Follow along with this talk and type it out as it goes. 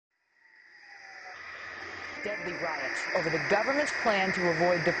deadly riots over the government's plan to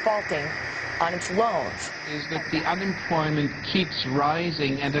avoid defaulting on its loans. Is that the unemployment keeps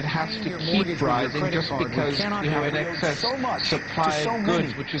rising, and it has to keep rising just because you have an excess supply of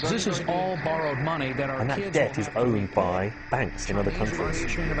goods, which is... This is all borrowed money that our and that debt is owned by banks in other countries.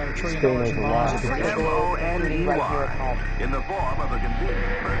 Still over M-O-N-E-Y, in the form of a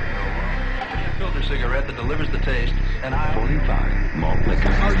convenient filter cigarette that delivers the taste, and 45 malt liquor.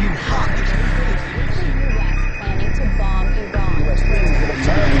 Are you hot? Planning to bomb Iran.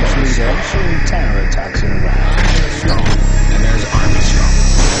 America's leader terror attacks in Iraq. And there's Armstrong.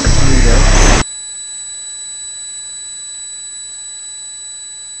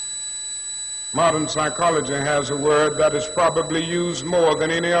 Modern psychology has a word that is probably used more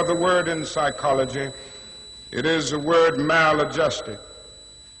than any other word in psychology. It is the word maladjusted.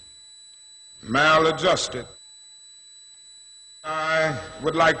 Maladjusted. I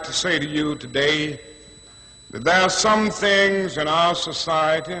would like to say to you today that there are some things in our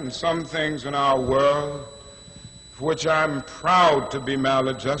society and some things in our world for which I'm proud to be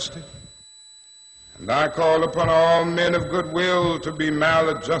maladjusted. And I call upon all men of goodwill to be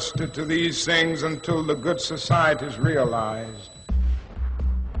maladjusted to these things until the good society is realized.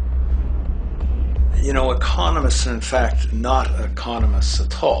 You know, economists are in fact not economists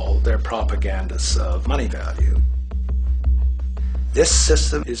at all. They're propagandists of money value. This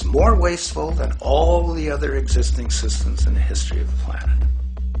system is more wasteful than all the other existing systems in the history of the planet.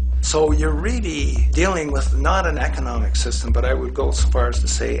 So you're really dealing with not an economic system, but I would go so far as to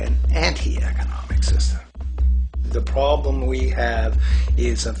say an anti-economic system. The problem we have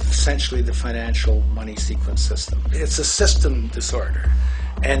is essentially the financial money sequence system. It's a system disorder,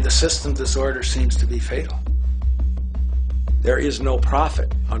 and the system disorder seems to be fatal. There is no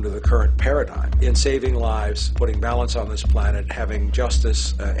profit under the current paradigm in saving lives, putting balance on this planet, having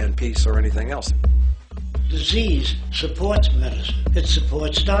justice and peace or anything else. Disease supports medicine. It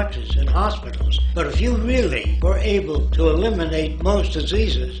supports doctors and hospitals. But if you really were able to eliminate most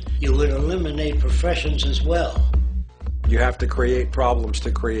diseases, you would eliminate professions as well. You have to create problems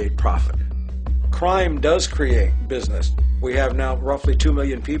to create profit. Crime does create business. We have now roughly 2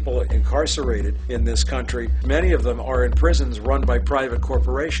 million people incarcerated in this country. Many of them are in prisons run by private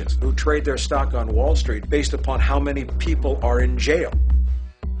corporations who trade their stock on Wall Street based upon how many people are in jail.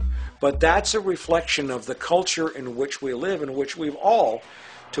 But that's a reflection of the culture in which we live, in which we've all,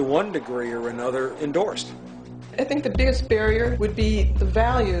 to one degree or another, endorsed. I think the biggest barrier would be the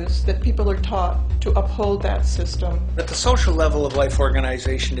values that people are taught to uphold that system. At the social level of life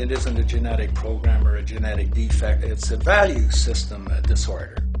organization, it isn't a genetic program or a genetic defect. It's a value system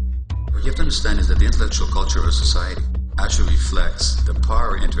disorder. What you have to understand is that the intellectual culture of a society actually reflects the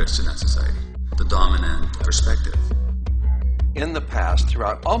power interests in that society, the dominant perspective. In the past,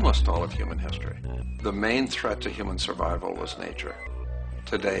 throughout almost all of human history, the main threat to human survival was nature.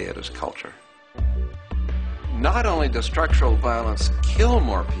 Today it is culture. Not only does structural violence kill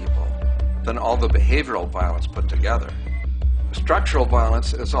more people than all the behavioral violence put together, structural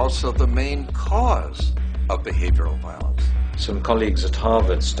violence is also the main cause of behavioral violence. Some colleagues at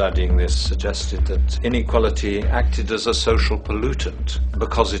Harvard studying this suggested that inequality acted as a social pollutant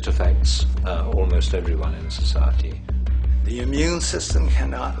because it affects almost everyone in society. The immune system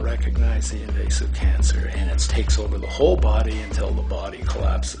cannot recognize the invasive cancer, and it takes over the whole body until the body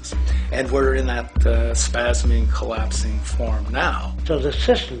collapses. And we're in that spasming, collapsing form now. So the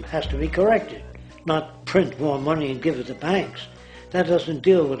system has to be corrected, not print more money and give it to banks. That doesn't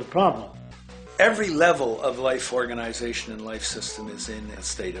deal with the problem. Every level of life organization and life system is in a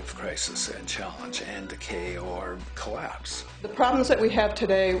state of crisis and challenge and decay or collapse. The problems that we have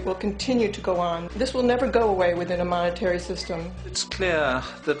today will continue to go on. This will never go away within a monetary system. It's clear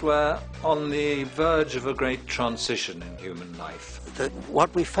that we're on the verge of a great transition in human life. That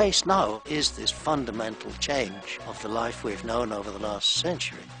what we face now is this fundamental change of the life we've known over the last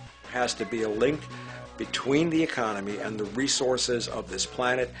century. There has to be a link between the economy and the resources of this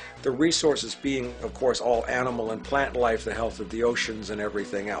planet, the resources being, of course, all animal and plant life, the health of the oceans and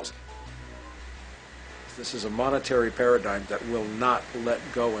everything else. This is a monetary paradigm that will not let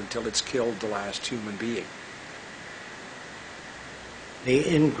go until it's killed the last human being.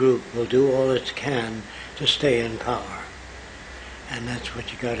 The in-group will do all it can to stay in power. And that's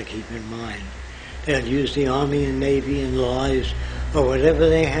what you got to keep in mind. They'll use the Army and Navy and lies or whatever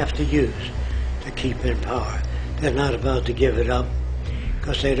they have to use to keep in power. They're not about to give it up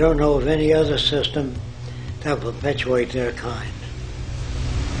because they don't know of any other system that will perpetuate their kind.